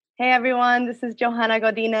Hey everyone, this is Johanna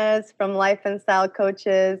Godinez from Life and Style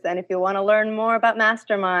Coaches. And if you want to learn more about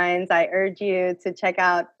masterminds, I urge you to check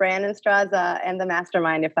out Brandon Straza and the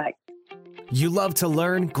Mastermind Effect. You love to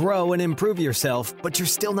learn, grow, and improve yourself, but you're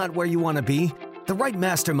still not where you want to be? The right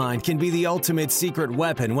mastermind can be the ultimate secret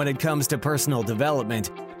weapon when it comes to personal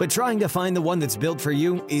development, but trying to find the one that's built for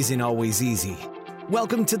you isn't always easy.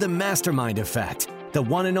 Welcome to the Mastermind Effect, the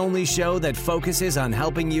one and only show that focuses on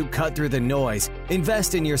helping you cut through the noise,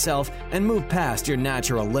 invest in yourself, and move past your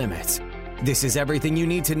natural limits. This is everything you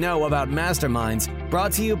need to know about masterminds,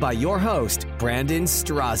 brought to you by your host, Brandon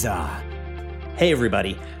Straza. Hey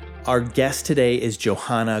everybody, our guest today is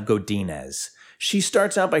Johanna Godinez. She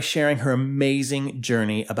starts out by sharing her amazing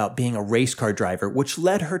journey about being a race car driver, which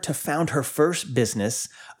led her to found her first business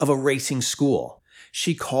of a racing school.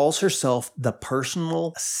 She calls herself the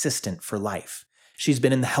personal assistant for life. She's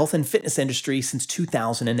been in the health and fitness industry since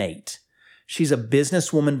 2008. She's a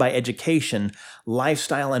businesswoman by education,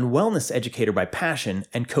 lifestyle and wellness educator by passion,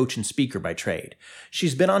 and coach and speaker by trade.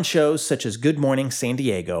 She's been on shows such as Good Morning San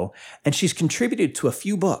Diego, and she's contributed to a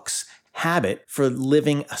few books, Habit for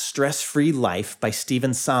Living a Stress-Free Life by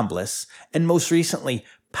Stephen Sambliss, and most recently,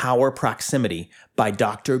 Power Proximity by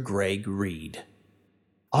Dr. Greg Reid.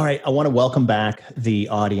 All right, I want to welcome back the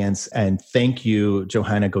audience and thank you,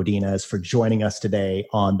 Johanna Godinez, for joining us today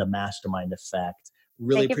on the Mastermind Effect.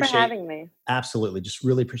 Really Thank you for having me. Absolutely. Just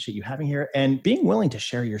really appreciate you having here and being willing to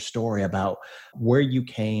share your story about where you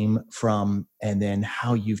came from and then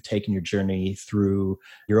how you've taken your journey through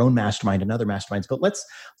your own mastermind and other masterminds. But let's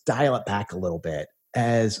dial it back a little bit.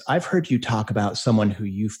 As I've heard you talk about someone who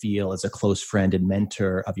you feel is a close friend and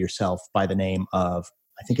mentor of yourself by the name of,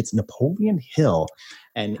 I think it's Napoleon Hill.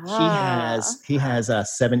 And he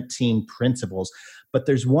has 17 principles. But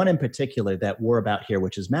there's one in particular that we're about here,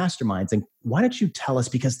 which is masterminds. And why don't you tell us,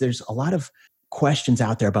 because there's a lot of questions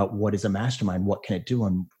out there about what is a mastermind, what can it do,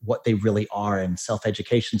 and what they really are, and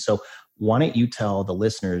self-education. So why don't you tell the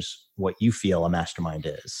listeners what you feel a mastermind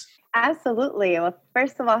is? Absolutely. Well,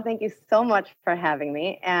 first of all, thank you so much for having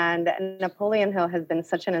me. And Napoleon Hill has been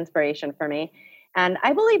such an inspiration for me. And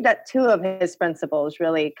I believe that two of his principles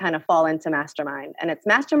really kind of fall into mastermind. And it's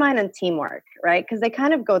mastermind and teamwork, right? Because they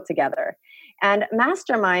kind of go together. And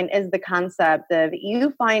mastermind is the concept of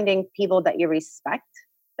you finding people that you respect,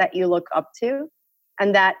 that you look up to,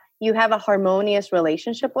 and that you have a harmonious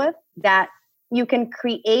relationship with, that you can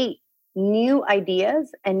create new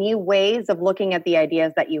ideas and new ways of looking at the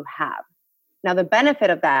ideas that you have. Now, the benefit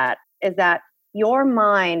of that is that your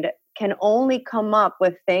mind can only come up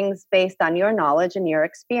with things based on your knowledge and your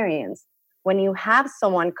experience. When you have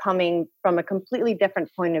someone coming from a completely different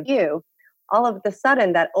point of view, all of a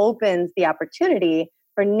sudden that opens the opportunity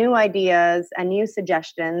for new ideas and new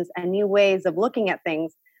suggestions and new ways of looking at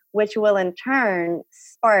things, which will in turn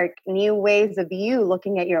spark new ways of you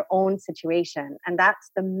looking at your own situation. And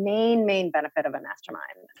that's the main benefit of a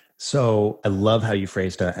mastermind. So I love how you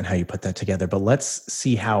phrased that and how you put that together, but let's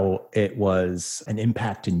see how it was an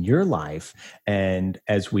impact in your life. And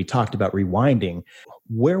as we talked about rewinding,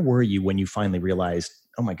 where were you when you finally realized,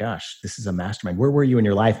 oh my gosh, this is a mastermind? Where were you in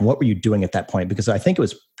your life and what were you doing at that point? Because I think it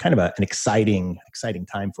was kind of an exciting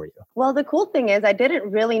time for you. Well, the cool thing is I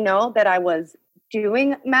didn't really know that I was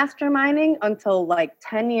doing masterminding until like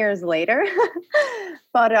 10 years later,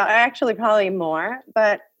 but actually probably more.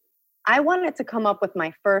 But I wanted to come up with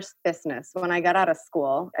my first business when I got out of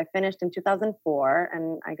school. I finished in 2004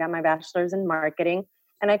 and I got my bachelor's in marketing.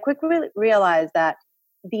 And I quickly realized that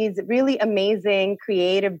these really amazing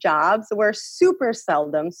creative jobs were super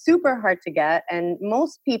seldom, super hard to get. And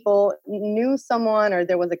most people knew someone or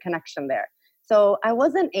there was a connection there. So I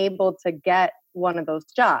wasn't able to get one of those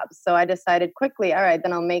jobs. So I decided quickly, all right,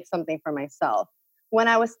 then I'll make something for myself. When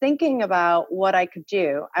I was thinking about what I could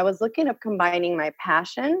do, I was looking at combining my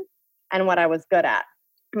passion and what I was good at.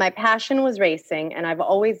 My passion was racing, and I've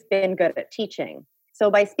always been good at teaching.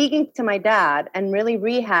 So by speaking to my dad and really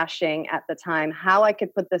rehashing at the time how I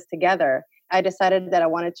could put this together, I decided that I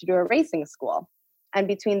wanted to do a racing school. And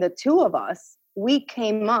between the two of us, we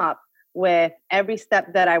came up with every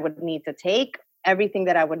step that I would need to take, everything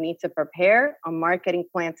that I would need to prepare, a marketing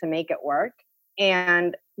plan to make it work.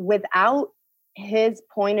 And without his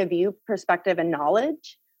point of view, perspective, and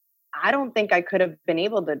knowledge, I don't think I could have been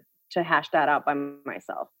able to hash that out by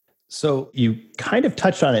myself. So you kind of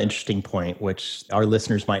touched on an interesting point, which our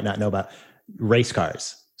listeners might not know about race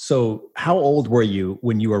cars. So how old were you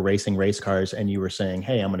when you were racing race cars and you were saying,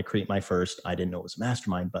 hey, I'm going to create my first, I didn't know it was a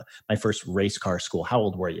mastermind, but my first race car school. How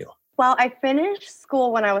old were you? Well, I finished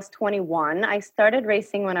school when I was 21. I started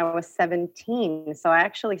racing when I was 17. So I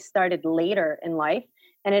actually started later in life.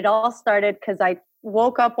 And it all started because I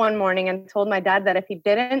woke up one morning and told my dad that if he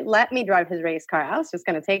didn't let me drive his race car, I was just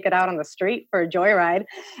going to take it out on the street for a joyride.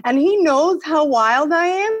 And he knows how wild I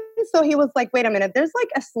am. So he was like, wait a minute, there's like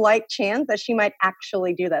a slight chance that she might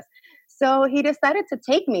actually do this. So he decided to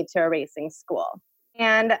take me to a racing school.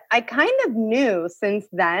 And I kind of knew since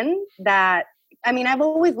then that, I mean, I've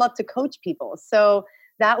always loved to coach people. So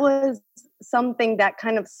that was something that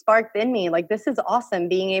kind of sparked in me, like, this is awesome,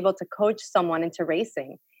 being able to coach someone into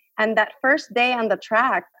racing. And that first day on the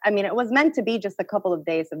track, I mean, it was meant to be just a couple of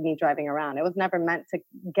days of me driving around. It was never meant to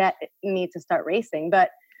get me to start racing. But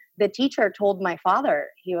the teacher told my father,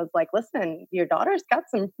 he was like, listen, your daughter's got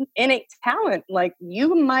some innate talent. Like,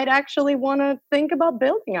 you might actually want to think about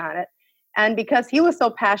building on it. And because he was so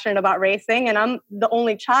passionate about racing and I'm the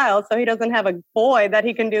only child, so he doesn't have a boy that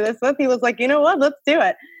he can do this with, he was like, you know what, let's do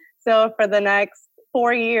it. So for the next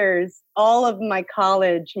 4 years, all of my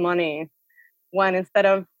college money went, instead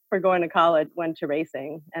of for going to college, went to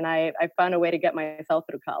racing. And I found a way to get myself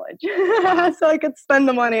through college so I could spend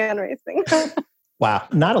the money on racing. Wow.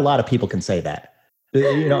 Not a lot of people can say that.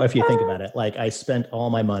 You know, if you think about it, like, I spent all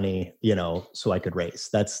my money, you know, so I could race.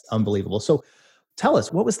 That's unbelievable. So tell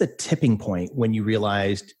us, what was the tipping point when you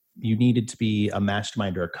realized you needed to be a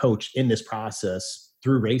mastermind or a coach in this process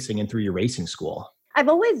through racing and through your racing school? I've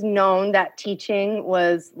always known that teaching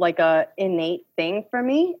was like a innate thing for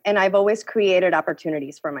me, and I've always created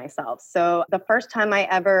opportunities for myself. So the first time I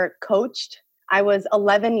ever coached, I was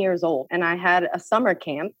 11 years old and I had a summer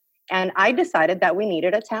camp, and I decided that we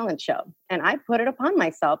needed a talent show, and I put it upon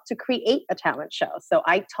myself to create a talent show. So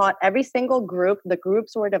I taught every single group. The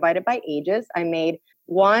groups were divided by ages. I made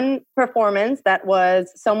one performance that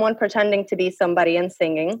was someone pretending to be somebody and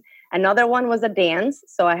singing. Another one was a dance,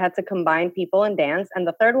 so I had to combine people and dance. And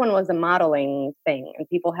the third one was a modeling thing, and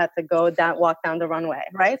people had to go down, walk down the runway,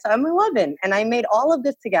 right? So I'm 11, and I made all of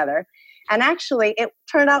this together. And actually, it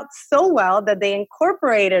turned out so well that they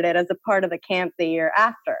incorporated it as a part of the camp the year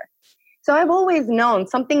after. So I've always known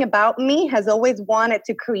something about me has always wanted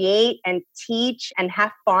to create and teach and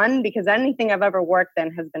have fun, because anything I've ever worked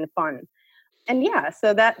in has been fun. And yeah,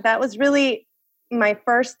 so that was really my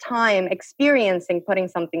first time experiencing putting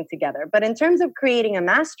something together. But in terms of creating a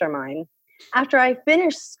mastermind, after I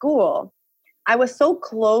finished school, I was so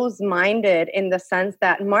close-minded in the sense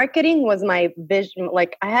that marketing was my vision.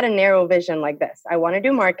 Like, I had a narrow vision like this. I want to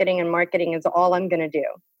do marketing, and marketing is all I'm going to do.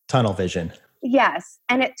 Tunnel vision. Yes.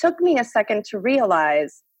 And it took me a second to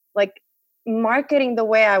realize, like, marketing the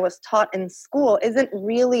way I was taught in school isn't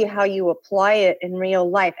really how you apply it in real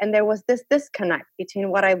life. And there was this disconnect between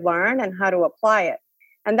what I learned and how to apply it.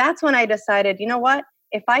 And that's when I decided, you know what?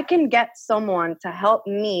 If I can get someone to help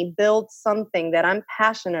me build something that I'm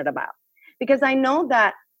passionate about, because I know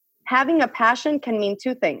that having a passion can mean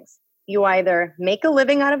two things. You either make a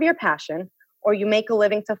living out of your passion, or you make a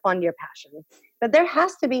living to fund your passion. But there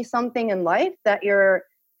has to be something in life that you're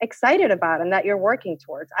excited about and that you're working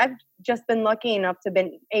towards. I've just been lucky enough to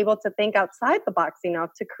been able to think outside the box enough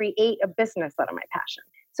to create a business out of my passion.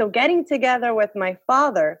 So getting together with my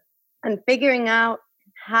father and figuring out,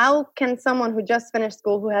 how can someone who just finished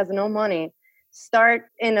school, who has no money, start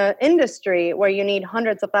in an industry where you need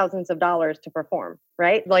hundreds of thousands of dollars to perform,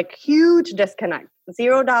 right? Like, huge disconnect.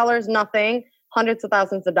 $0, nothing, hundreds of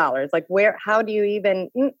thousands of dollars. Like, how do you even...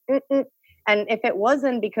 And if it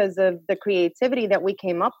wasn't because of the creativity that we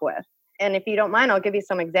came up with, and if you don't mind, I'll give you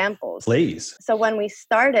some examples. Please. So when we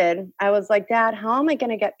started, I was like, Dad, how am I going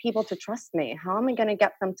to get people to trust me? How am I going to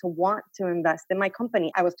get them to want to invest in my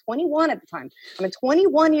company? I was 21 at the time. I'm a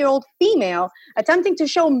 21-year-old female attempting to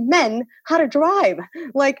show men how to drive.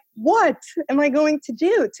 Like, what am I going to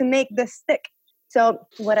do to make this stick? So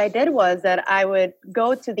what I did was that I would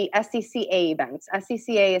go to the SCCA events.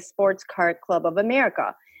 SCCA is Sports Car Club of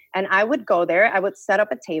America. And I would go there, I would set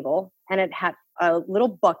up a table, and it had a little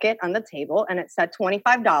bucket on the table, and it said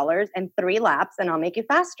 $25 and 3 laps, and I'll make you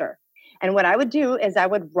faster. And what I would do is I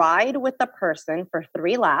would ride with the person for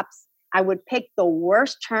 3 laps. I would pick the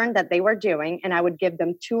worst turn that they were doing, and I would give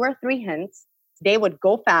them 2 or 3 hints. They would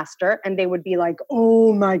go faster, and they would be like,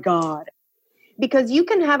 oh my God. Because you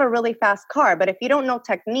can have a really fast car, but if you don't know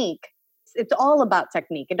technique, it's all about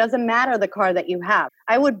technique. It doesn't matter the car that you have.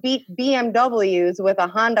 I would beat BMWs with a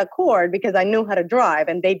Honda Accord because I knew how to drive,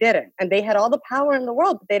 and they didn't. And they had all the power in the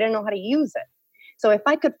world, but they didn't know how to use it. So if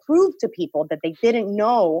I could prove to people that they didn't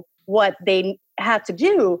know what they had to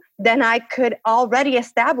do, then I could already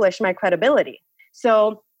establish my credibility.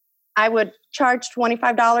 So I would charge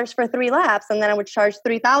 $25 for 3 laps, and then I would charge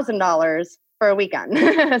 $3,000 for a weekend.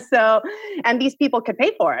 So, and these people could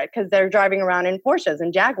pay for it because they're driving around in Porsches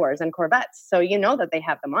and Jaguars and Corvettes. So you know that they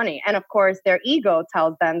have the money. And of course, their ego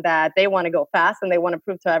tells them that they want to go fast and they want to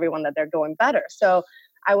prove to everyone that they're going better. So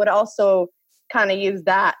I would also kind of use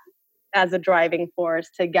that as a driving force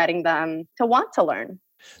to getting them to want to learn.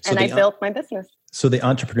 And I built my business. So the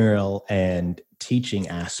entrepreneurial and teaching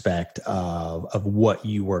aspect of what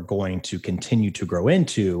you were going to continue to grow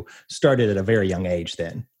into started at a very young age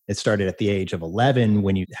then. It started at the age of 11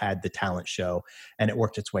 when you had the talent show, and it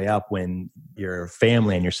worked its way up when your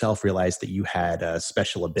family and yourself realized that you had a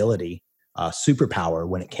special ability, superpower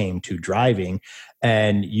when it came to driving,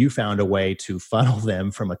 and you found a way to funnel them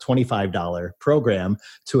from a $25 program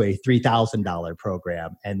to a $3,000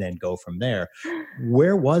 program and then go from there.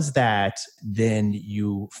 Where was that then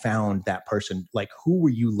you found that person? Like, who were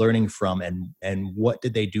you learning from, and what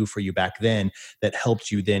did they do for you back then that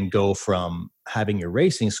helped you then go from having your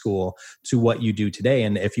racing school to what you do today?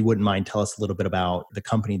 And if you wouldn't mind, tell us a little bit about the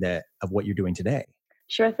company of what you're doing today.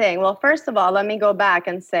 Sure thing. Well, first of all, let me go back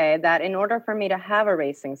and say that in order for me to have a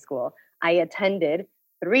racing school, I attended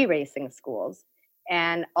 3 racing schools,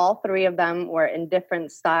 and all 3 of them were in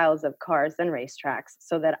different styles of cars and racetracks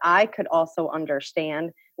so that I could also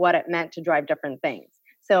understand what it meant to drive different things.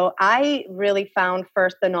 So I really found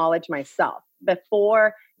first the knowledge myself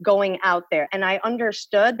before going out there. And I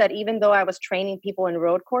understood that even though I was training people in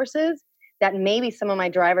road courses, that maybe some of my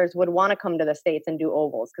drivers would want to come to the States and do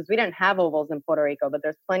ovals, because we didn't have ovals in Puerto Rico, but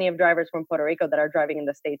there's plenty of drivers from Puerto Rico that are driving in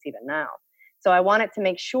the States even now. So I wanted to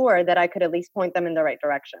make sure that I could at least point them in the right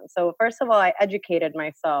direction. So first of all, I educated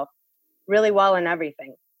myself really well in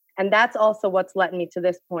everything. And that's also what's led me to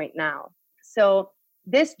this point now. So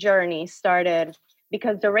this journey started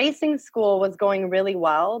because the racing school was going really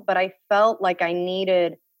well, but I felt like I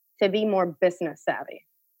needed to be more business savvy.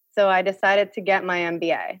 So I decided to get my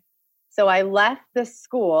MBA. So I left the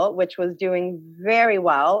school, which was doing very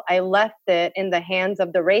well. I left it in the hands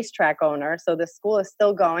of the racetrack owner. So the school is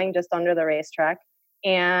still going just under the racetrack.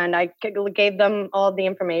 And I gave them all the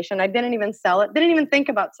information. I didn't even sell it. Didn't even think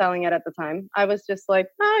about selling it at the time. I was just like,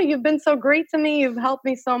 oh, you've been so great to me. You've helped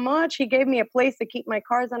me so much. He gave me a place to keep my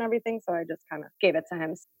cars and everything. So I just kind of gave it to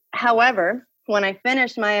him. However, when I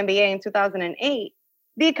finished my MBA in 2008,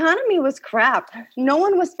 the economy was crap. No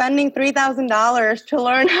one was spending $3,000 to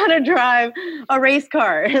learn how to drive a race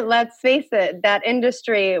car. Let's face it, that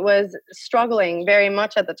industry was struggling very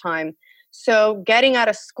much at the time. So getting out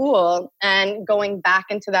of school and going back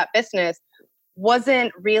into that business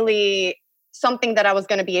wasn't really something that I was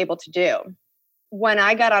going to be able to do. When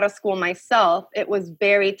I got out of school myself, it was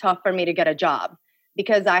very tough for me to get a job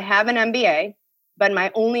because I have an MBA, but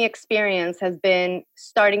my only experience has been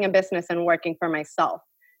starting a business and working for myself.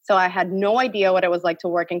 So I had no idea what it was like to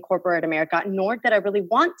work in corporate America, nor did I really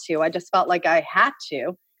want to. I just felt like I had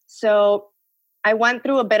to. So I went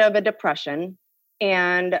through a bit of a depression.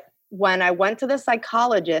 And when I went to the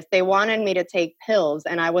psychologist, they wanted me to take pills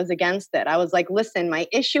and I was against it. I was like, listen, my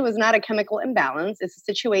issue is not a chemical imbalance. It's a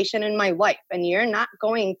situation in my life. And you're not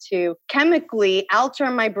going to chemically alter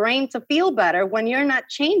my brain to feel better when you're not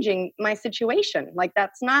changing my situation. Like,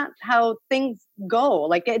 that's not how things go.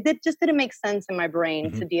 Like, it just didn't make sense in my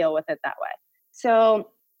brain to deal with it that way.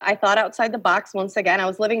 So I thought outside the box once again. I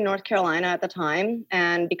was living in North Carolina at the time.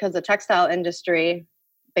 And because the textile industry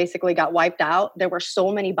basically got wiped out, there were so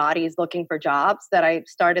many bodies looking for jobs that I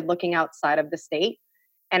started looking outside of the state.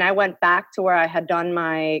 And I went back to where I had done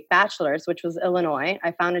my bachelor's, which was Illinois.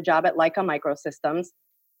 I found a job at Leica Microsystems.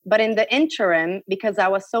 But in the interim, because I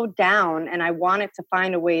was so down and I wanted to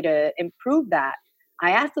find a way to improve that,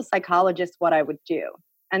 I asked the psychologist what I would do.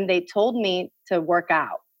 And they told me to work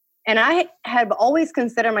out. And I have always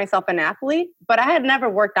considered myself an athlete, but I had never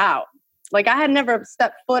worked out. Like, I had never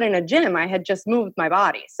stepped foot in a gym. I had just moved my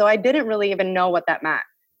body. So I didn't really even know what that meant.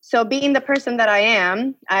 So being the person that I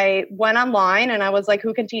am, I went online and I was like,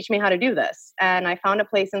 who can teach me how to do this? And I found a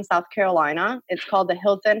place in South Carolina. It's called the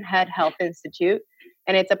Hilton Head Health Institute.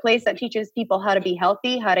 And it's a place that teaches people how to be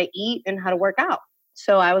healthy, how to eat, and how to work out.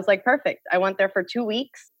 So I was like, perfect. I went there for 2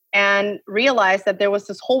 weeks and realized that there was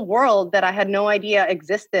this whole world that I had no idea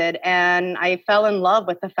existed. And I fell in love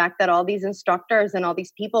with the fact that all these instructors and all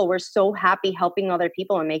these people were so happy helping other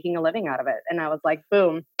people and making a living out of it. And I was like,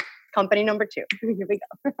 boom, company number 2. Here we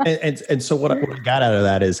go. and so what I got out of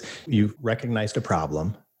that is you recognized a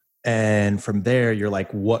problem. And from there, you're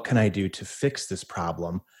like, what can I do to fix this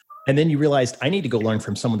problem? And then you realized I need to go learn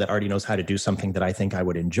from someone that already knows how to do something that I think I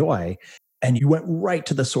would enjoy. And you went right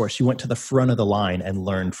to the source. You went to the front of the line and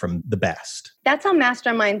learned from the best. That's how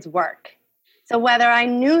masterminds work. So whether I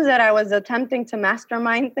knew that I was attempting to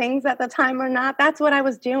mastermind things at the time or not, that's what I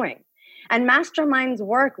was doing. And masterminds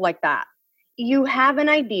work like that. You have an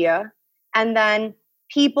idea, and then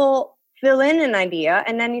people fill in an idea,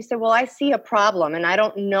 and then you say, well, I see a problem and I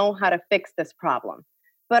don't know how to fix this problem.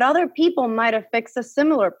 But other people might have fixed a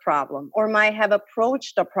similar problem or might have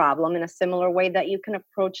approached a problem in a similar way that you can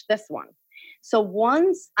approach this one. So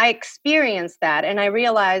once I experienced that and I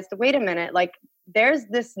realized, wait a minute, like there's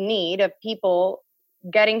this need of people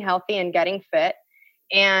getting healthy and getting fit,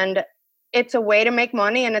 and it's a way to make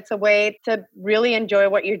money and it's a way to really enjoy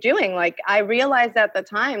what you're doing. Like I realized at the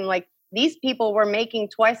time, like these people were making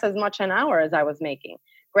twice as much an hour as I was making.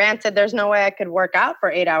 Granted, there's no way I could work out for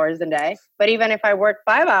 8 hours a day, but even if I worked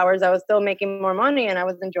 5 hours, I was still making more money and I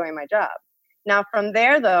was enjoying my job. Now from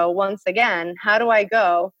there though, once again, how do I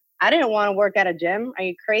go? I didn't want to work at a gym. Are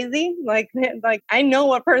you crazy? Like I know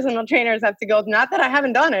what personal trainers have to go. Not that I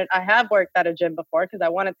haven't done it. I have worked at a gym before because I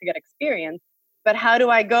wanted to get experience. But how do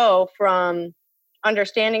I go from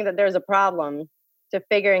understanding that there's a problem to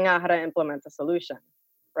figuring out how to implement a solution,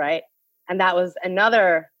 right? And that was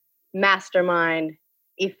another mastermind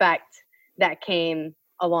effect that came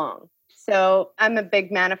along. So I'm a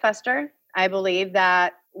big manifester. I believe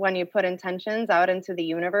that when you put intentions out into the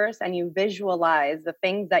universe and you visualize the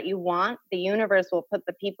things that you want, the universe will put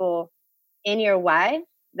the people in your way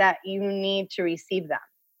that you need to receive them,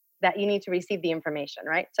 that you need to receive the information,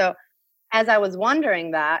 right? So as I was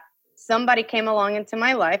wondering that, somebody came along into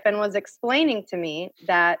my life and was explaining to me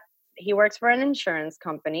that he works for an insurance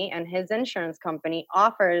company and his insurance company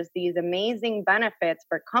offers these amazing benefits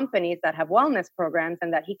for companies that have wellness programs,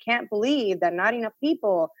 and that he can't believe that not enough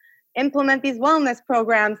people implement these wellness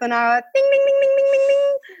programs. And I was ding, ding, ding, ding, ding, ding,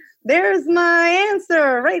 ding. There's my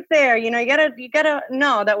answer right there. You know, you gotta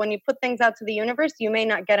know that when you put things out to the universe, you may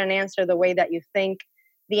not get an answer the way that you think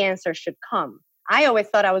the answer should come. I always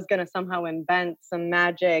thought I was going to somehow invent some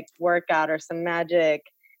magic workout or some magic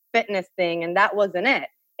fitness thing, and that wasn't it.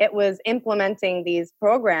 It was implementing these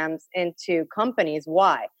programs into companies.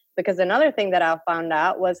 Why? Because another thing that I found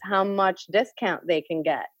out was how much discount they can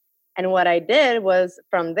get. And what I did was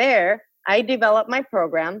from there, I developed my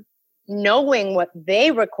program knowing what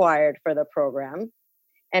they required for the program.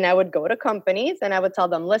 And I would go to companies and I would tell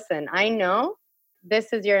them, listen, I know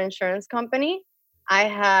this is your insurance company. I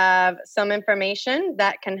have some information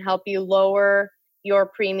that can help you lower your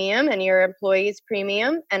premium and your employees'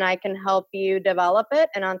 premium, and I can help you develop it.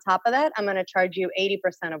 And on top of that, I'm going to charge you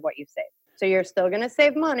 80% of what you save. So you're still going to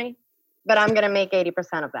save money, but I'm going to make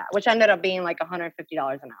 80% of that, which ended up being like $150 an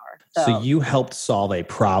hour. So you helped solve a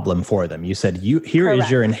problem for them. You said, here Correct.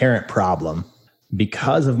 is your inherent problem.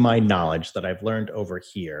 Because of my knowledge that I've learned over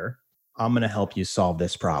here, I'm going to help you solve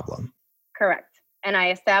this problem. Correct. And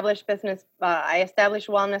I established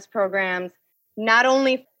wellness programs, not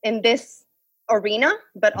only in this arena,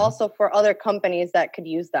 but also for other companies that could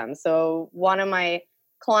use them. So one of my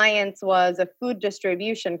clients was a food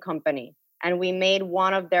distribution company, and we made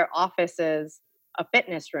one of their offices a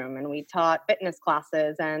fitness room, and we taught fitness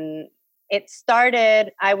classes. And it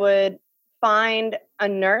started, I would find a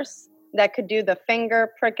nurse that could do the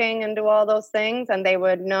finger pricking and do all those things. And they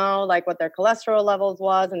would know like what their cholesterol levels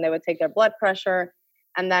was, and they would take their blood pressure.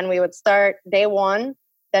 And then we would start day one.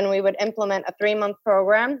 Then we would implement a 3-month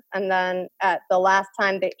program. And then at the last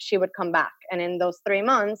time she would come back. And in those 3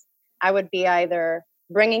 months, I would be either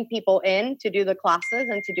bringing people in to do the classes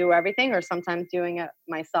and to do everything, or sometimes doing it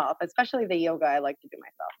myself, especially the yoga I like to do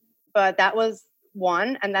myself. But that was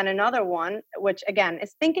one. And then another one, which again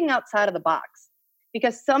is thinking outside of the box.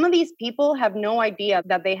 Because some of these people have no idea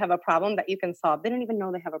that they have a problem that you can solve. They don't even know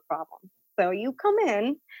they have a problem. So you come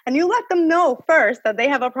in and you let them know first that they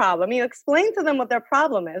have a problem. You explain to them what their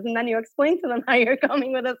problem is, and then you explain to them how you're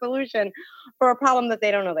coming with a solution for a problem that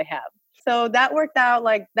they don't know they have. So that worked out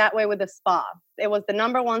like that way with the spa. It was the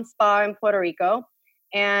 #1 spa in Puerto Rico.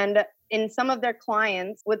 And in some of their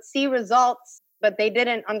clients would see results, but they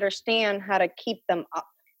didn't understand how to keep them up.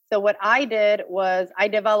 So what I did was I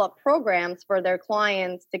developed programs for their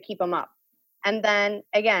clients to keep them up. And then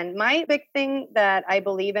again, my big thing that I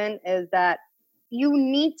believe in is that you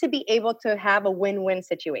need to be able to have a win-win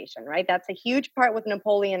situation, right? That's a huge part with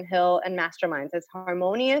Napoleon Hill and Masterminds. It's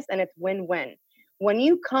harmonious and it's win-win. When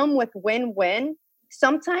you come with win-win,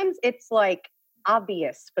 sometimes it's like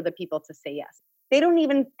obvious for the people to say yes. They don't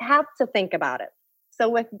even have to think about it. So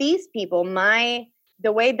with these people,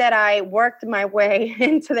 the way that I worked my way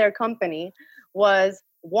into their company was,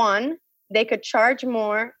 1, they could charge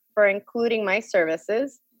more for including my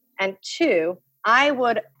services. And 2, I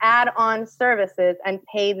would add on services and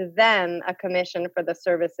pay them a commission for the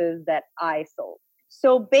services that I sold.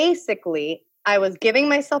 So basically, I was giving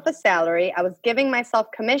myself a salary, I was giving myself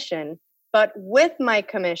commission, but with my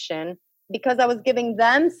commission, because I was giving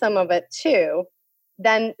them some of it too,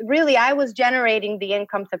 then really I was generating the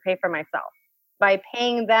income to pay for myself by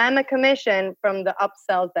paying them a commission from the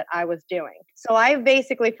upsells that I was doing. So I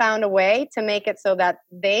basically found a way to make it so that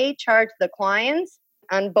they charged the clients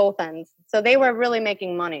on both ends. So they were really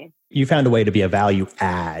making money. You found a way to be a value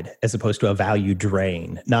add as opposed to a value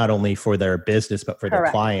drain, not only for their business, but for their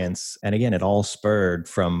Correct. clients. And again, it all spurred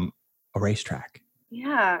from a racetrack.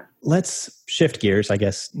 Yeah. Let's shift gears, I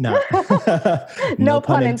guess. Not No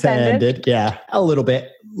pun intended. Yeah, a little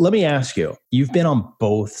bit. Let me ask you, you've been on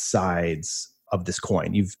both sides of this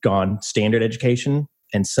coin. You've gone standard education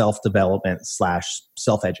and self-development /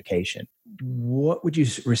 self-education. What would you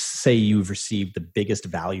say you've received the biggest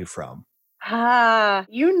value from?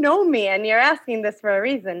 You know me and you're asking this for a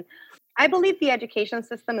reason. I believe the education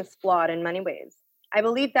system is flawed in many ways. I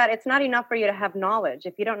believe that it's not enough for you to have knowledge.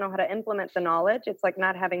 If you don't know how to implement the knowledge, it's like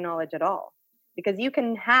not having knowledge at all. Because you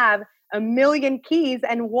can have a million keys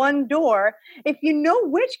and one door. If you know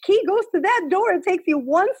which key goes to that door, it takes you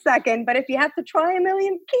 1 second. But if you have to try a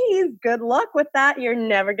million keys, good luck with that. You're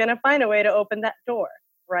never going to find a way to open that door,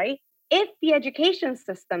 right? If the education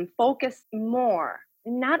system focused more,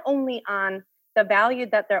 not only on the value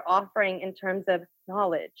that they're offering in terms of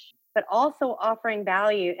knowledge, but also offering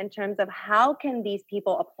value in terms of how can these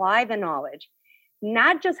people apply the knowledge,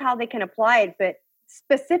 not just how they can apply it, but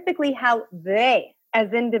specifically how they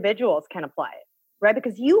as individuals can apply it, right?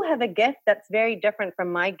 Because you have a gift that's very different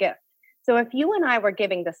from my gift. So if you and I were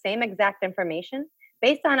giving the same exact information,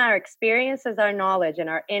 based on our experiences, our knowledge, and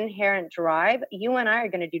our inherent drive, you and I are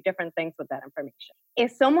going to do different things with that information.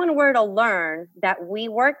 If someone were to learn that we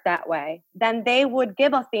work that way, then they would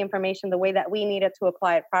give us the information the way that we needed to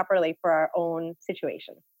apply it properly for our own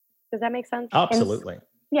situation. Does that make sense? Absolutely.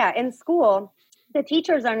 In school, the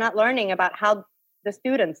teachers are not learning about how the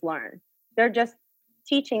students learn. They're just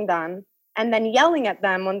teaching them and then yelling at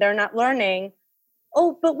them when they're not learning.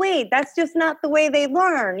 Oh, but wait, that's just not the way they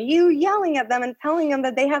learn. You yelling at them and telling them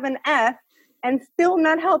that they have an F and still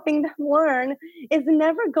not helping them learn is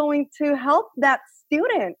never going to help that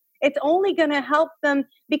student. It's only going to help them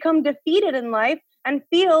become defeated in life and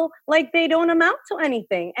feel like they don't amount to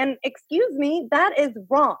anything. And excuse me, that is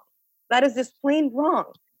wrong. That is just plain wrong.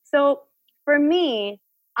 So for me,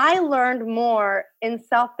 I learned more in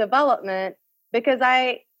self-development because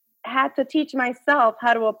I had to teach myself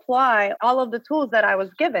how to apply all of the tools that I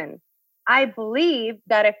was given. I believe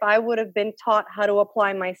that if I would have been taught how to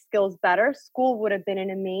apply my skills better, school would have been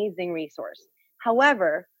an amazing resource.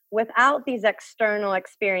 However, without these external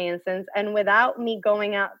experiences and without me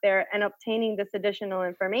going out there and obtaining this additional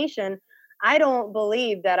information, I don't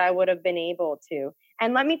believe that I would have been able to.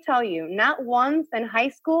 And let me tell you, not once in high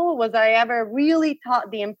school was I ever really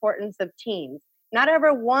taught the importance of teams. Not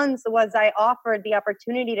ever once was I offered the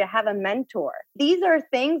opportunity to have a mentor. These are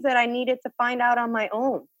things that I needed to find out on my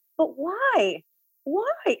own. But why?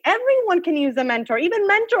 Why? Everyone can use a mentor. Even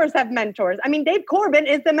mentors have mentors. I mean, Dave Corbin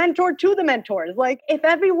is the mentor to the mentors. Like, if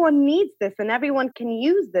everyone needs this and everyone can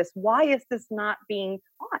use this, why is this not being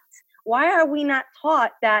taught? Why are we not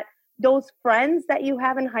taught that those friends that you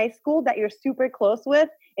have in high school that you're super close with,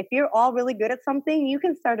 if you're all really good at something, you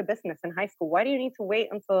can start a business in high school. Why do you need to wait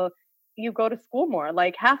until you go to school more?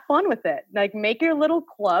 Like, have fun with it. Like, make your little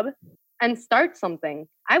club and start something.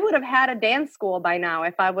 I would have had a dance school by now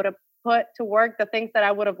if I would have put to work the things that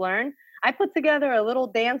I would have learned. I put together a little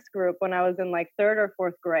dance group when I was in like 3rd or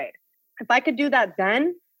 4th grade. If I could do that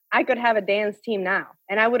then, I could have a dance team now.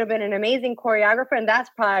 And I would have been an amazing choreographer. And that's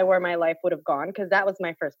probably where my life would have gone, because that was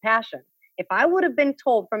my first passion. If I would have been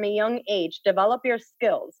told from a young age, develop your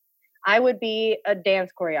skills, I would be a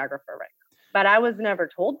dance choreographer right now. But I was never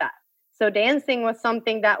told that. So dancing was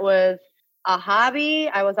something that was a hobby.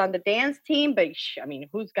 I was on the dance team, but I mean,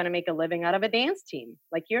 who's going to make a living out of a dance team?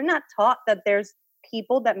 Like, you're not taught that there's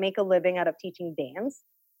people that make a living out of teaching dance.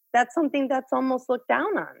 That's something that's almost looked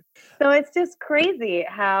down on. So it's just crazy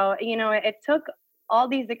how, it took all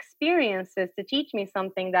these experiences to teach me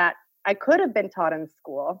something that I could have been taught in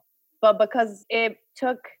school, but because it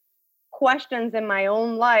took questions in my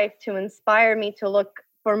own life to inspire me to look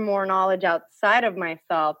for more knowledge outside of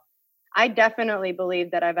myself, I definitely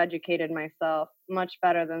believe that I've educated myself much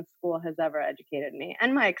better than school has ever educated me,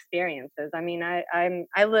 and my experiences. I mean,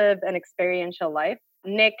 I live an experiential life.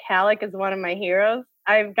 Nick Halleck is one of my heroes.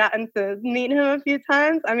 I've gotten to meet him a few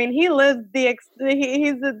times. I mean, he lives he's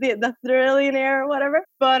the trillionaire or whatever,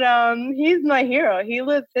 but he's my hero. He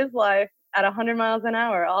lives his life at 100 miles an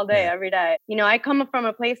hour all day, every day. I come from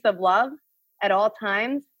a place of love at all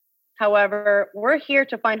times. However, we're here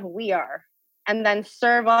to find who we are and then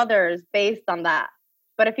serve others based on that.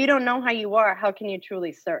 But if you don't know how you are, how can you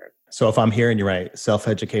truly serve? So if I'm hearing you right,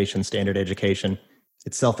 self-education, standard education,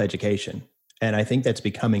 it's self-education. And I think that's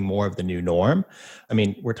becoming more of the new norm. I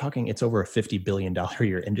mean, we're talking, it's over a $50 billion a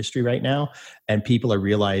year industry right now. And people are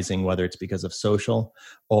realizing whether it's because of social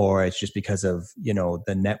or it's just because of,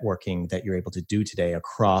 the networking that you're able to do today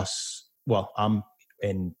across, well, I'm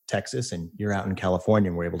in Texas and you're out in California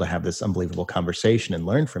and we're able to have this unbelievable conversation and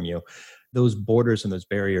learn from you. Those borders and those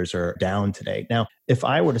barriers are down today. Now, if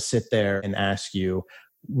I were to sit there and ask you,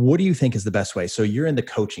 what do you think is the best way? So you're in the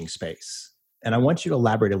coaching space, and I want you to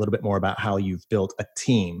elaborate a little bit more about how you've built a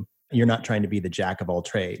team. You're not trying to be the jack of all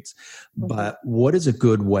trades, but what is a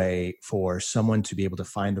good way for someone to be able to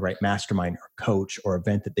find the right mastermind or coach or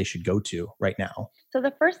event that they should go to right now? So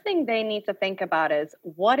the first thing they need to think about is,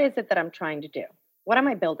 what is it that I'm trying to do? What am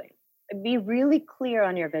I building? Be really clear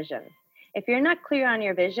on your vision. If you're not clear on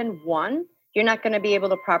your vision, one, you're not going to be able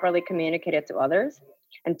to properly communicate it to others.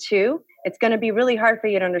 And two, it's going to be really hard for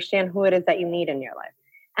you to understand who it is that you need in your life.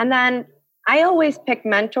 And then I always pick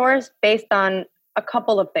mentors based on a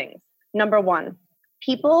couple of things. Number one,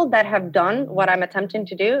 people that have done what I'm attempting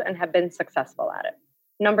to do and have been successful at it.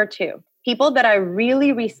 Number two, people that I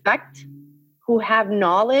really respect who have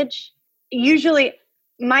knowledge. Usually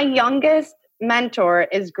my youngest mentor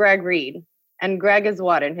is Greg Reed. And Greg is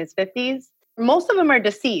what, in his 50s? Most of them are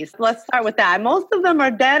deceased. Let's start with that. Most of them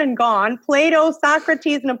are dead and gone. Plato,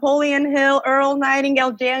 Socrates, Napoleon Hill, Earl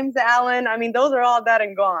Nightingale, James Allen. I mean, those are all dead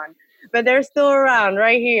and gone. But they're still around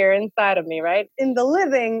right here inside of me, right? In the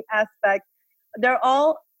living aspect, they're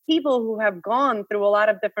all people who have gone through a lot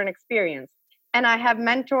of different experience. And I have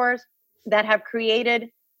mentors that have created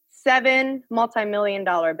 7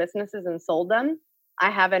 multi-million-dollar businesses and sold them. I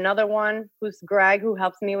have another one who's Greg, who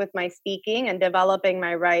helps me with my speaking and developing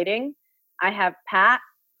my writing. I have Pat,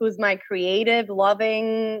 who's my creative,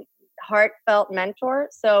 loving, heartfelt mentor.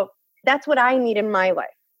 So that's what I need in my life.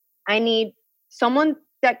 I need someone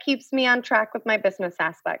that keeps me on track with my business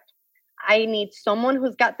aspect. I need someone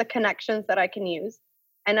who's got the connections that I can use.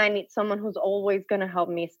 And I need someone who's always going to help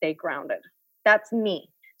me stay grounded. That's me.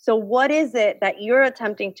 So what is it that you're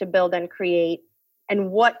attempting to build and create? And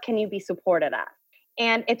what can you be supported at?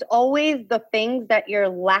 And it's always the things that you're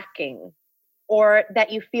lacking or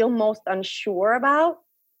that you feel most unsure about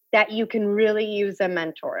that you can really use a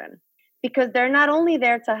mentor in. Because they're not only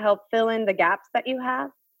there to help fill in the gaps that you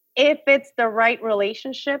have, if it's the right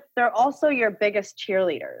relationship, they're also your biggest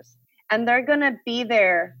cheerleaders. And they're going to be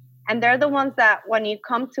there. And they're the ones that when you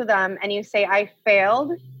come to them and you say, I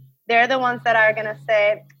failed, they're the ones that are going to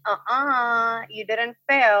say, you didn't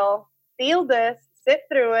fail. Feel this, sit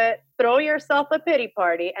through it, throw yourself a pity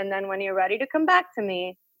party. And then when you're ready to come back to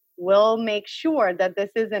me, we'll make sure that this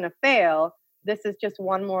isn't a fail. This is just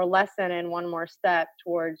one more lesson and one more step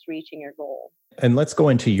towards reaching your goal. And let's go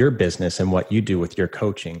into your business and what you do with your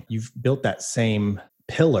coaching. You've built that same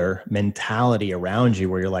pillar mentality around you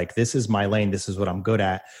where you're like, this is my lane, this is what I'm good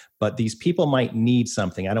at. But these people might need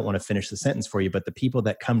something. I don't want to finish the sentence for you, but the people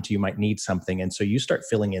that come to you might need something. And so you start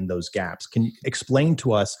filling in those gaps. Can you explain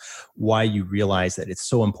to us why you realize that it's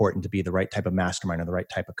so important to be the right type of mastermind or the right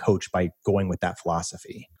type of coach by going with that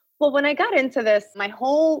philosophy? Well, when I got into this, my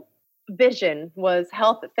whole vision was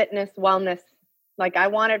health, fitness, wellness. Like I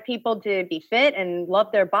wanted people to be fit and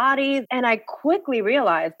love their bodies. And I quickly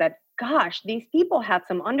realized that, gosh, these people had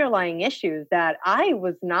some underlying issues that I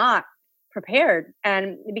was not prepared.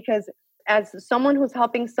 And because as someone who's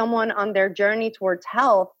helping someone on their journey towards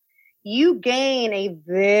health, you gain a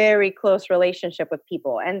very close relationship with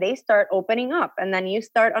people and they start opening up. And then you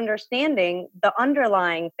start understanding the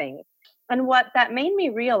underlying things. And what that made me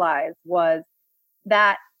realize was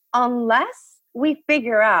that unless we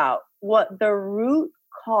figure out what the root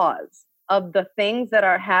cause of the things that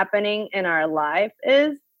are happening in our life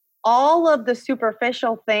is, all of the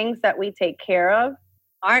superficial things that we take care of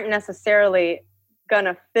aren't necessarily going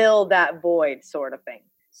to fill that void sort of thing.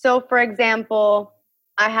 So for example,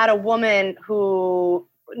 I had a woman who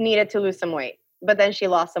needed to lose some weight, but then she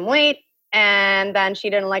lost some weight and then she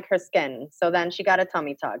didn't like her skin. So then she got a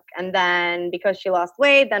tummy tuck. And then because she lost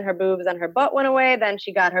weight, then her boobs and her butt went away. Then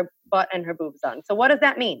she got her butt and her boobs done. So what does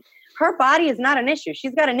that mean? Her body is not an issue.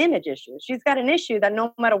 She's got an image issue. She's got an issue that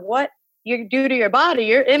no matter what you do to your body,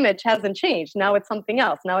 your image hasn't changed. Now it's something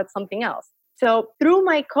else. Now it's something else. So through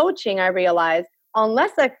my coaching, I realized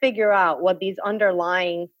unless I figure out what these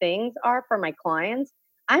underlying things are for my clients,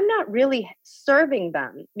 I'm not really serving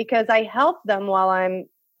them because I help them while I'm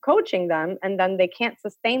coaching them, and then they can't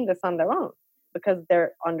sustain this on their own because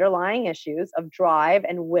their underlying issues of drive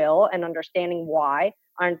and will and understanding why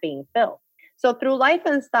aren't being filled. So through life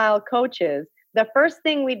and style coaches, the first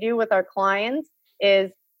thing we do with our clients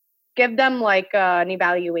is give them like an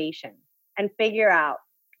evaluation and figure out,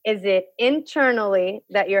 is it internally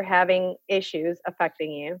that you're having issues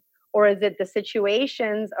affecting you? Or is it the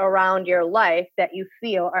situations around your life that you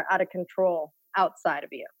feel are out of control outside of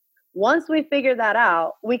you? Once we figure that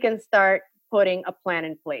out, we can start putting a plan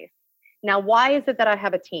in place. Now, why is it that I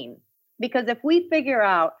have a team? Because if we figure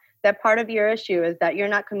out that part of your issue is that you're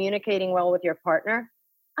not communicating well with your partner,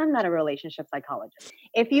 I'm not a relationship psychologist.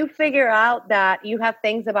 If you figure out that you have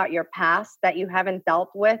things about your past that you haven't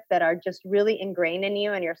dealt with that are just really ingrained in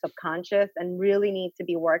you and your subconscious and really need to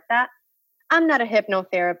be worked at, I'm not a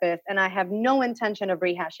hypnotherapist and I have no intention of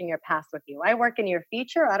rehashing your past with you. I work in your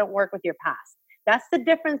future. I don't work with your past. That's the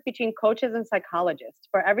difference between coaches and psychologists.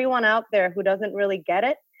 For everyone out there who doesn't really get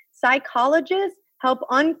it, psychologists help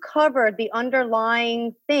uncover the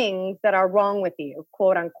underlying things that are wrong with you,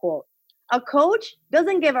 quote unquote. A coach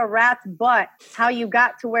doesn't give a rat's butt how you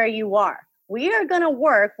got to where you are. We are going to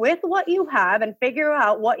work with what you have and figure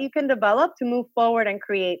out what you can develop to move forward and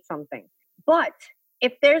create something. But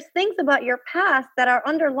if there's things about your past that are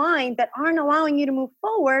underlying that aren't allowing you to move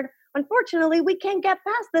forward, unfortunately, we can't get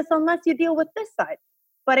past this unless you deal with this side.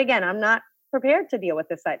 But again, I'm not prepared to deal with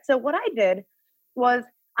this side. So what I did was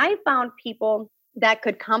I found people that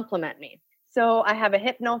could complement me. So I have a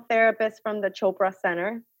hypnotherapist from the Chopra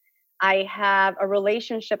Center. I have a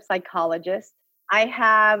relationship psychologist. I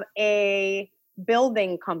have a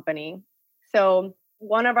building company. So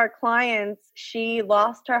one of our clients, she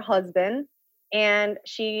lost her husband and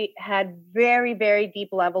she had very, very deep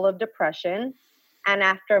level of depression. And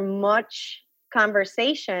after much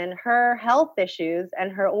conversation, her health issues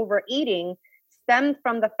and her overeating stemmed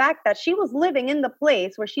from the fact that she was living in the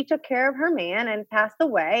place where she took care of her man and passed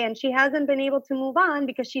away. And she hasn't been able to move on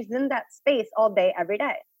because she's in that space all day, every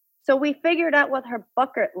day. So we figured out what her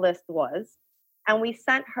bucket list was, and we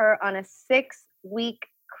sent her on a 6-week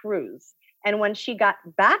cruise. And when she got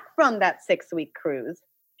back from that 6-week cruise,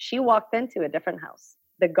 she walked into a different house.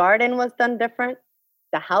 The garden was done different.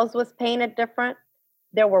 The house was painted different.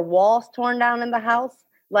 There were walls torn down in the house.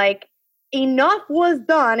 Like, enough was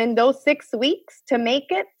done in those 6 weeks to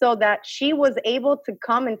make it so that she was able to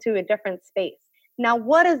come into a different space. Now,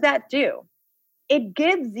 what does that do? It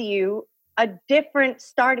gives you a different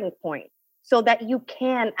starting point so that you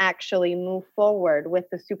can actually move forward with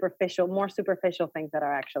the more superficial things that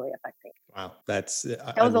are actually affecting. Wow. That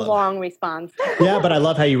was a long response. Yeah, but I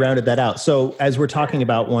love how you rounded that out. So as we're talking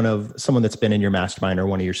about someone that's been in your mastermind or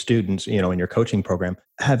one of your students, in your coaching program,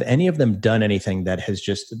 have any of them done anything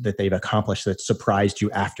that they've accomplished that surprised you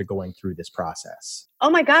after going through this process? Oh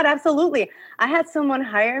my God, absolutely. I had someone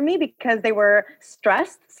hire me because they were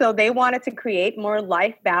stressed. So they wanted to create more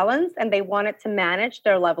life balance and they wanted to manage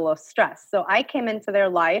their level of stress. So I came into their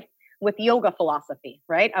life with yoga philosophy,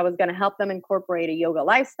 right? I was going to help them incorporate a yoga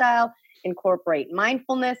lifestyle, incorporate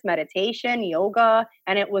mindfulness, meditation, yoga,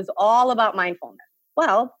 and it was all about mindfulness.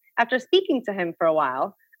 Well, after speaking to him for a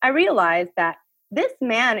while, I realized that this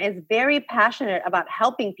man is very passionate about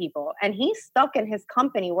helping people and he's stuck in his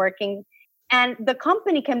company working. And the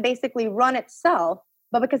company can basically run itself,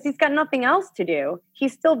 but because he's got nothing else to do,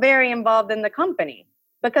 he's still very involved in the company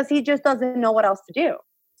because he just doesn't know what else to do.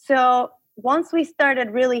 So once we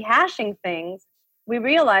started really hashing things, we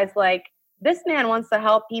realized this man wants to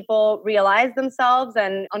help people realize themselves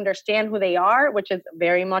and understand who they are, which is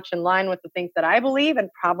very much in line with the things that I believe and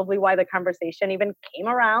probably why the conversation even came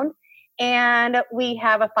around. And we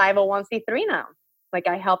have a 501c3 now.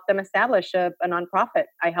 I help them establish a nonprofit.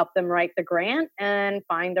 I help them write the grant and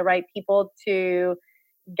find the right people to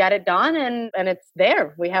get it done. And it's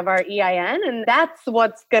there. We have our EIN and that's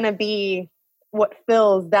what's going to be what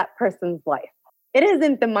fills that person's life. It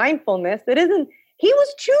isn't the mindfulness. He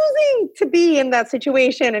was choosing to be in that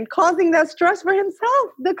situation and causing that stress for himself.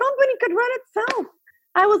 The company could run itself.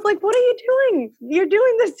 I was like, what are you doing? You're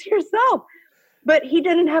doing this to yourself. But he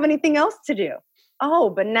didn't have anything else to do. Oh,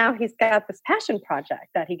 but now he's got this passion project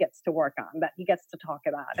that he gets to work on, that he gets to talk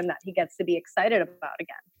about, and that he gets to be excited about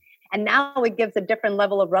again. And now it gives a different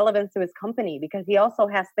level of relevance to his company because he also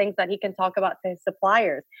has things that he can talk about to his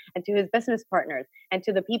suppliers and to his business partners and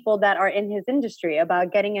to the people that are in his industry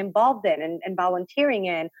about getting involved in and volunteering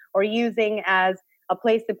in or using as a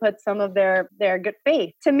place to put some of their good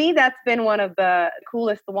faith. To me, that's been one of the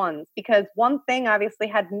coolest ones because one thing obviously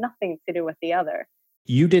had nothing to do with the other.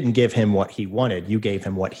 You didn't give him what he wanted. You gave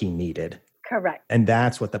him what he needed. Correct. And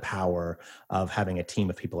that's what the power of having a team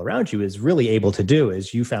of people around you is really able to do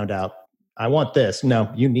is you found out, I want this.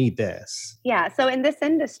 No, you need this. Yeah. So in this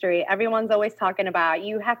industry, everyone's always talking about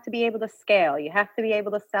you have to be able to scale. You have to be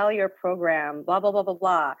able to sell your program, blah, blah, blah, blah,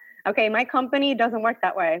 blah. Okay, my company doesn't work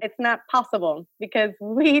that way. It's not possible because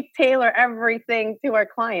we tailor everything to our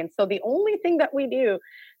clients. So the only thing that we do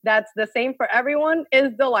that's the same for everyone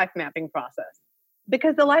is the life mapping process.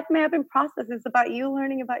 Because the life mapping process is about you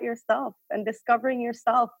learning about yourself and discovering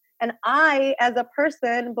yourself. And I, as a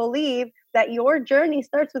person, believe that your journey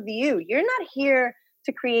starts with you. You're not here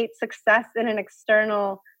to create success in an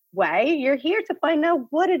external way. You're here to find out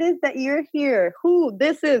what it is that you're here, who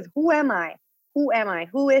this is, who am I? Who am I?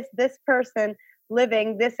 Who is this person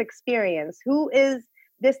living this experience? Who is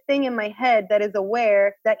this thing in my head that is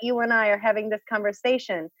aware that you and I are having this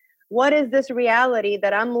conversation? What is this reality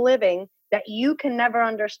that I'm living that you can never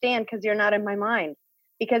understand because you're not in my mind?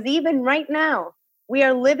 Because even right now, we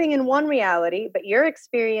are living in one reality, but you're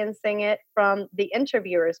experiencing it from the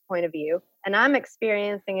interviewer's point of view, and I'm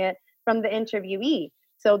experiencing it from the interviewee.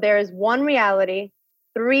 So there is one reality,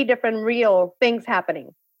 three different real things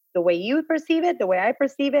happening. The way you perceive it, the way I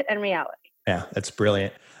perceive it, and reality. Yeah, that's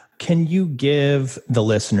brilliant. Can you give the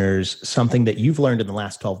listeners something that you've learned in the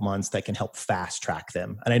last 12 months that can help fast track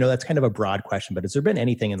them? And I know that's kind of a broad question, but has there been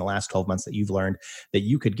anything in the last 12 months that you've learned that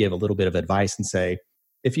you could give a little bit of advice and say,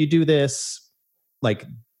 if you do this, like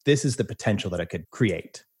this is the potential that it could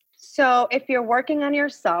create? So if you're working on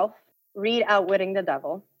yourself, read Outwitting the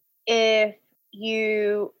Devil. If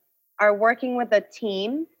you are working with a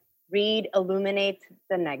team, read Illuminate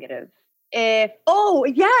the Negative. Oh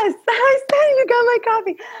yes, I said you got my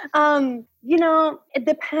coffee. It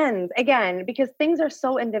depends again, because things are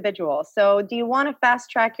so individual. So do you want to fast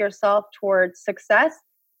track yourself towards success?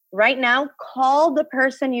 Right now, call the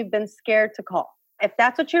person you've been scared to call. If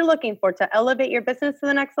that's what you're looking for to elevate your business to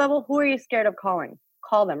the next level, who are you scared of calling?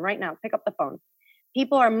 Call them right now. Pick up the phone.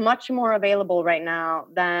 People are much more available right now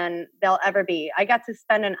than they'll ever be. I got to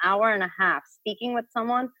spend an hour and a half speaking with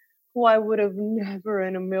someone who I would have never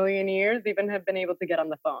in a million years even have been able to get on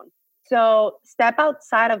the phone. So step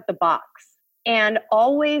outside of the box and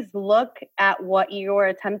always look at what you're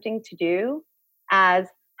attempting to do as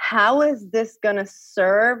how is this going to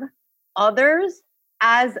serve others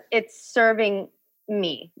as it's serving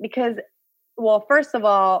me? Because, well, first of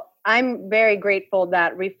all, I'm very grateful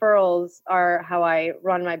that referrals are how I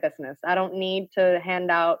run my business. I don't need to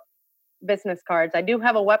hand out business cards. I do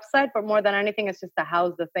have a website, but more than anything, it's just to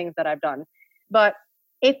house the things that I've done. But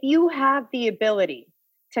if you have the ability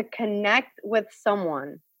to connect with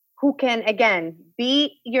someone who can, again,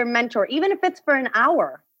 be your mentor, even if it's for an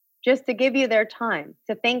hour, just to give you their time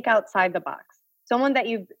to think outside the box. Someone that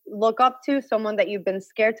you look up to, someone that you've been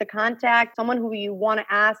scared to contact, someone who you want to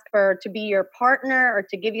ask for to be your partner or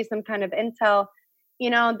to give you some kind of intel.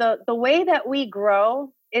 The way that we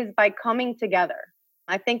grow is by coming together.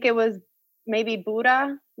 I think it was maybe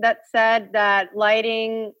Buddha that said that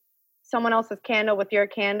lighting someone else's candle with your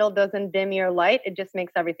candle doesn't dim your light. It just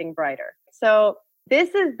makes everything brighter. So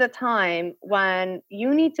this is the time when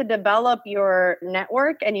you need to develop your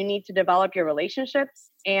network and you need to develop your relationships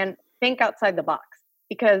and think outside the box,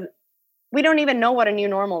 because we don't even know what a new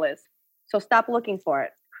normal is. So stop looking for it.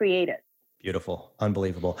 Create it. Beautiful.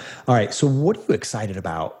 Unbelievable. All right. So what are you excited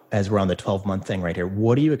about as we're on the 12-month thing right here?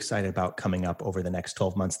 What are you excited about coming up over the next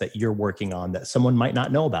 12 months that you're working on that someone might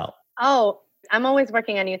not know about? Oh, I'm always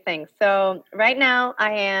working on new things. So right now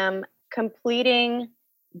I am completing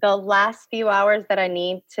the last few hours that I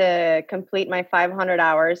need to complete my 500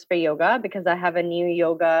 hours for yoga, because I have a new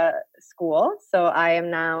yoga school. So I am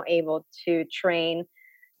now able to train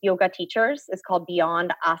yoga teachers. It's called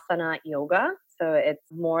Beyond Asana Yoga. So it's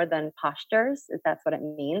more than postures, if that's what it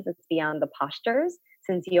means. It's beyond the postures,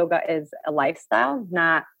 since yoga is a lifestyle,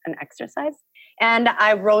 not an exercise. And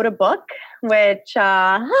I wrote a book, which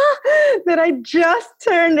that I just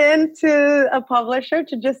turned into a publisher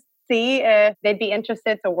to just see if they'd be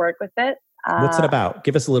interested to work with it. What's it about?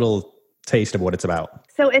 Give us a little taste of what it's about.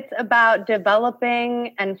 So it's about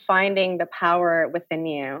developing and finding the power within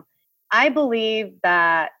you. I believe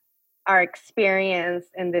that our experience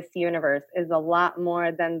in this universe is a lot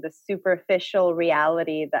more than the superficial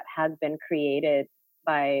reality that has been created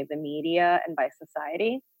by the media and by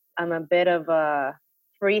society. I'm a bit of a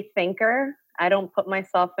free thinker. I don't put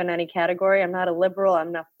myself in any category. I'm not a liberal.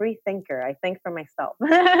 I'm a free thinker. I think for myself.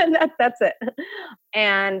 That's it.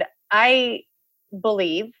 And I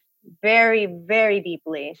believe very, very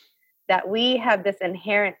deeply that we have this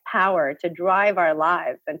inherent power to drive our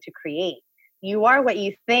lives and to create. You are what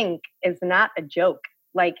you think is not a joke,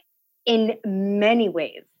 like in many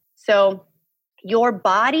ways. So your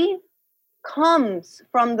body comes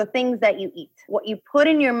from the things that you eat. What you put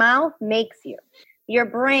in your mouth makes you. Your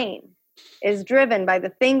brain is driven by the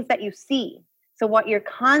things that you see. So what you're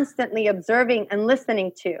constantly observing and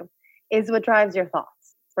listening to is what drives your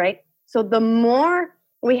thoughts, right? So the more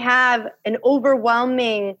we have an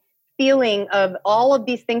overwhelming feeling of all of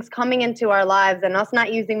these things coming into our lives and us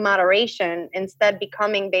not using moderation, instead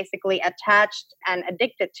becoming basically attached and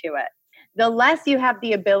addicted to it, the less you have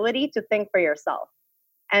the ability to think for yourself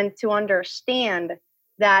and to understand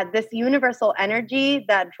that this universal energy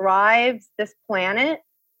that drives this planet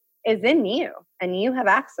is in you, and you have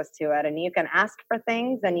access to it, and you can ask for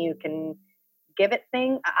things and you can give it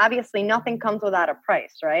things. Obviously, nothing comes without a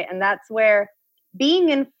price, right? And that's where being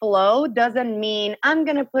in flow doesn't mean I'm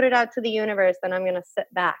going to put it out to the universe and I'm going to sit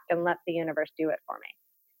back and let the universe do it for me.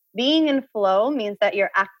 Being in flow means that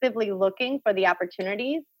you're actively looking for the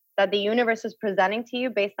opportunities that the universe is presenting to you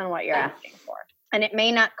based on what you're asking for. And it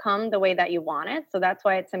may not come the way that you want it. So that's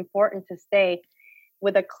why it's important to stay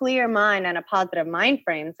with a clear mind and a positive mind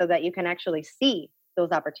frame so that you can actually see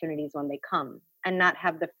those opportunities when they come and not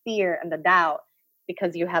have the fear and the doubt,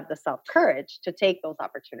 because you have the self-courage to take those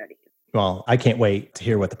opportunities. Well, I can't wait to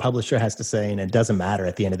hear what the publisher has to say. And it doesn't matter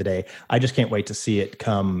at the end of the day. I just can't wait to see it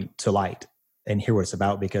come to light and hear what it's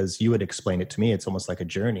about, because you would explain it to me. It's almost like a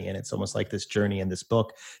journey. And it's almost like this journey in this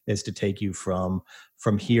book is to take you from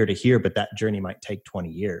here to here. But that journey might take 20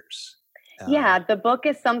 years. Yeah, the book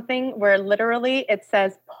is something where literally it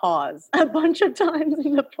says pause a bunch of times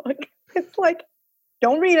in the book. It's like,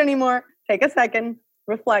 don't read anymore. Take a second,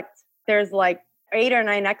 reflect. There's like 8 or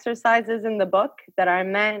 9 exercises in the book that are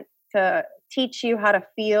meant to teach you how to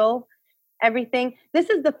feel everything. This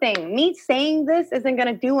is the thing. Me saying this isn't going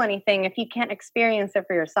to do anything if you can't experience it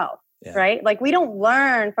for yourself, right? Like, we don't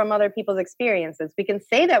learn from other people's experiences. We can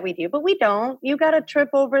say that we do, but we don't. You got to trip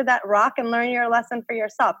over that rock and learn your lesson for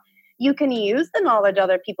yourself. You can use the knowledge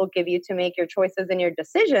other people give you to make your choices and your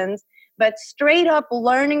decisions, but straight up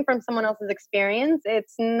learning from someone else's experience,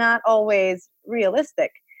 it's not always realistic.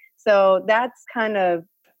 So that's kind of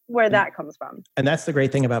where that comes from. And that's the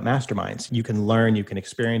great thing about masterminds. You can learn, you can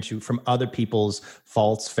experience you from other people's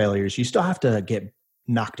faults, failures. You still have to get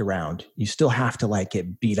knocked around. You still have to like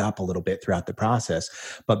get beat up a little bit throughout the process.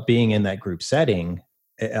 But being in that group setting,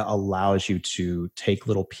 it allows you to take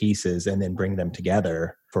little pieces and then bring them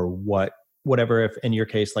together for whatever, if in your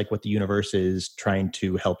case, like what the universe is trying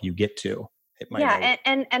to help you get to. It might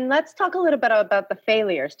and let's talk a little bit about the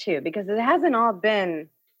failures too, because it hasn't all been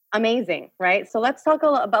amazing, right? So let's talk a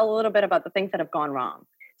little bit about the things that have gone wrong.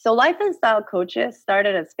 So Life and Style Coaches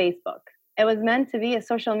started as Facebook. It was meant to be a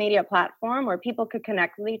social media platform where people could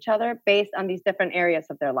connect with each other based on these different areas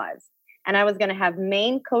of their lives. And I was going to have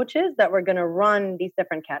main coaches that were going to run these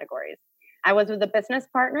different categories. I was with a business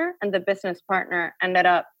partner, and the business partner ended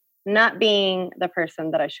up not being the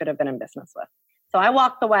person that I should have been in business with. So I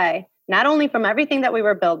walked away, not only from everything that we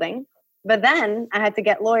were building, but then I had to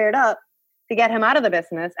get lawyered up to get him out of the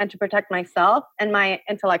business and to protect myself and my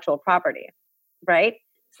intellectual property, right?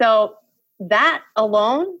 So that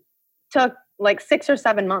alone took like 6 or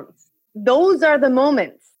 7 months. Those are the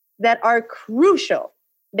moments that are crucial,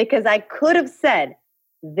 because I could have said,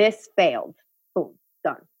 this failed, boom,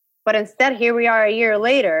 done. But instead, here we are a year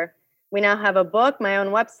later. We now have a book, my own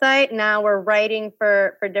website. Now we're writing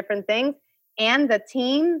for different things. And the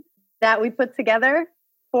team that we put together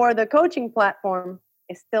for the coaching platform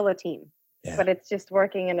is still a team, but it's just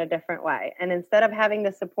working in a different way. And instead of having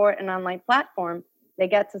to support an online platform, they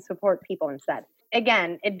get to support people instead.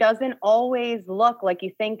 Again, it doesn't always look like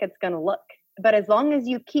you think it's going to look. But as long as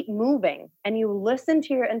you keep moving and you listen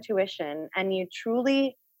to your intuition and you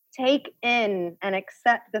truly take in and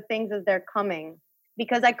accept the things as they're coming,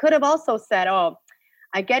 because I could have also said, oh,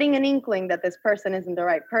 I'm getting an inkling that this person isn't the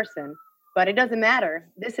right person, but it doesn't matter.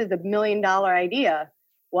 This is $1 million idea.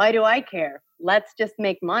 Why do I care? Let's just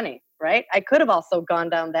make money, right? I could have also gone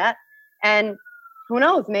down that. And who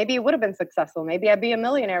knows, maybe it would have been successful. Maybe I'd be a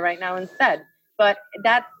millionaire right now instead. But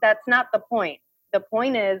that's not the point. The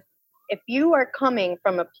point is, if you are coming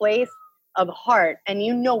from a place of heart and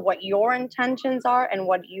you know what your intentions are and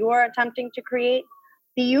what you are attempting to create,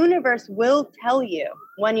 the universe will tell you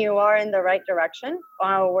when you are in the right direction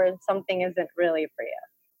or when something isn't really for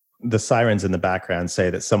you. The sirens in the background say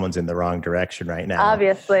that someone's in the wrong direction right now.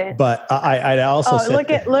 Obviously. But I'd also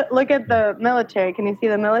look at the military. Can you see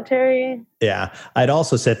the military? Yeah. I'd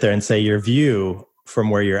also sit there and say your view from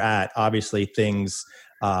where you're at, obviously things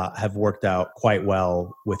have worked out quite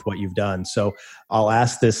well with what you've done. So I'll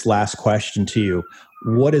ask this last question to you.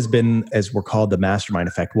 What has been, as we're called, the mastermind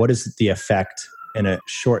effect? What is the effect in a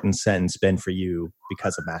shortened sentence been for you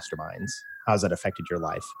because of masterminds? How's that affected your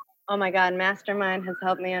life? Oh my God, Mastermind has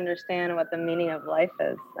helped me understand what the meaning of life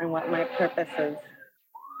is and what my purpose is.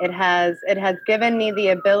 It has given me the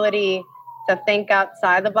ability to think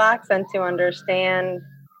outside the box and to understand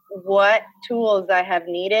what tools I have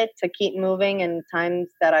needed to keep moving in times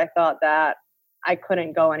that I thought that I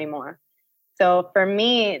couldn't go anymore. So for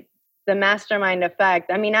me, the mastermind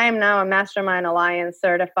effect, I mean, I am now a Mastermind Alliance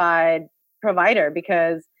certified provider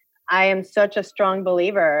because I am such a strong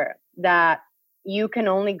believer that you can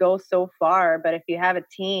only go so far, but if you have a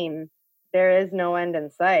team, there is no end in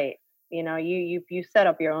sight. You know, you set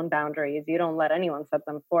up your own boundaries. You don't let anyone set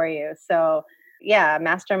them for you. So yeah,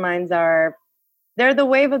 masterminds they're the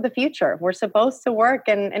wave of the future. We're supposed to work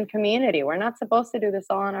in community. We're not supposed to do this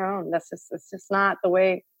all on our own. It's just not the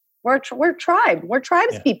way. We're tribe. We're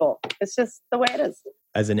tribes people. It's just the way it is.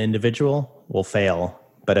 As an individual, we'll fail,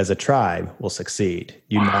 but as a tribe, we'll succeed.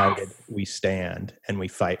 United, we stand and we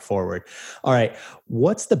fight forward. All right.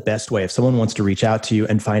 What's the best way if someone wants to reach out to you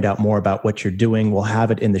and find out more about what you're doing? We'll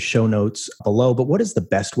have it in the show notes below, but what is the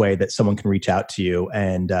best way that someone can reach out to you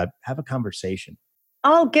and have a conversation?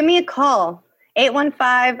 Oh, give me a call.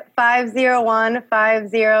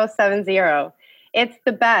 815-501-5070. It's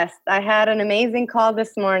the best. I had an amazing call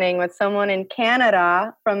this morning with someone in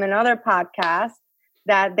Canada from another podcast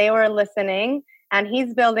that they were listening, and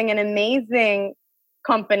he's building an amazing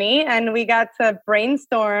company, and we got to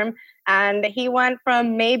brainstorm, and he went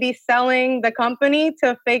from maybe selling the company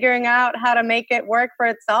to figuring out how to make it work for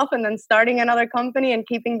itself and then starting another company and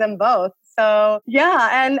keeping them both. So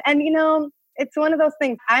yeah, and you know, it's one of those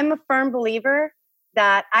things. I'm a firm believer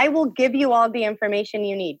that I will give you all the information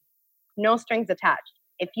you need. No strings attached.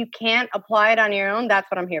 If you can't apply it on your own,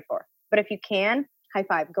 that's what I'm here for. But if you can, high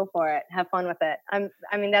five, go for it. Have fun with it.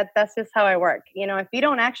 That's just how I work. You know, if you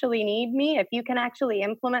don't actually need me, if you can actually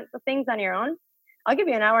implement the things on your own, I'll give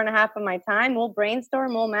you an hour and a half of my time. We'll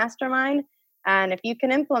brainstorm, we'll mastermind. And if you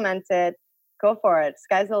can implement it, go for it.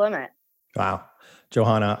 Sky's the limit. Wow.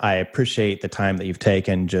 Johanna, I appreciate the time that you've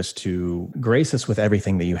taken just to grace us with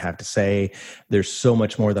everything that you have to say. There's so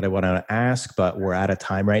much more that I want to ask, but we're out of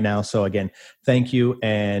time right now. So again, thank you.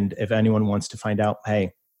 And if anyone wants to find out,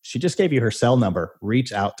 hey, she just gave you her cell number.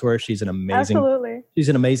 Reach out to her. She's an amazing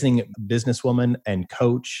businesswoman and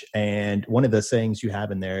coach. And one of the sayings you have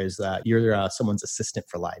in there is that you're someone's assistant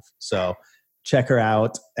for life. So check her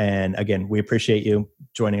out. And again, we appreciate you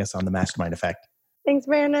joining us on the Mastermind Effect. Thanks,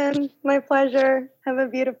 Brandon. My pleasure. Have a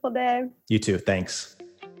beautiful day. You too. Thanks.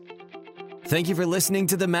 Thank you for listening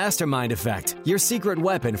to The Mastermind Effect, your secret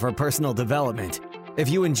weapon for personal development. If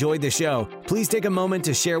you enjoyed the show, please take a moment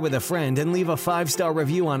to share with a friend and leave a 5-star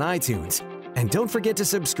review on iTunes. And don't forget to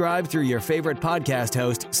subscribe through your favorite podcast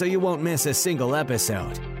host so you won't miss a single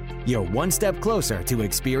episode. You're one step closer to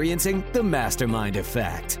experiencing The Mastermind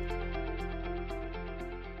Effect.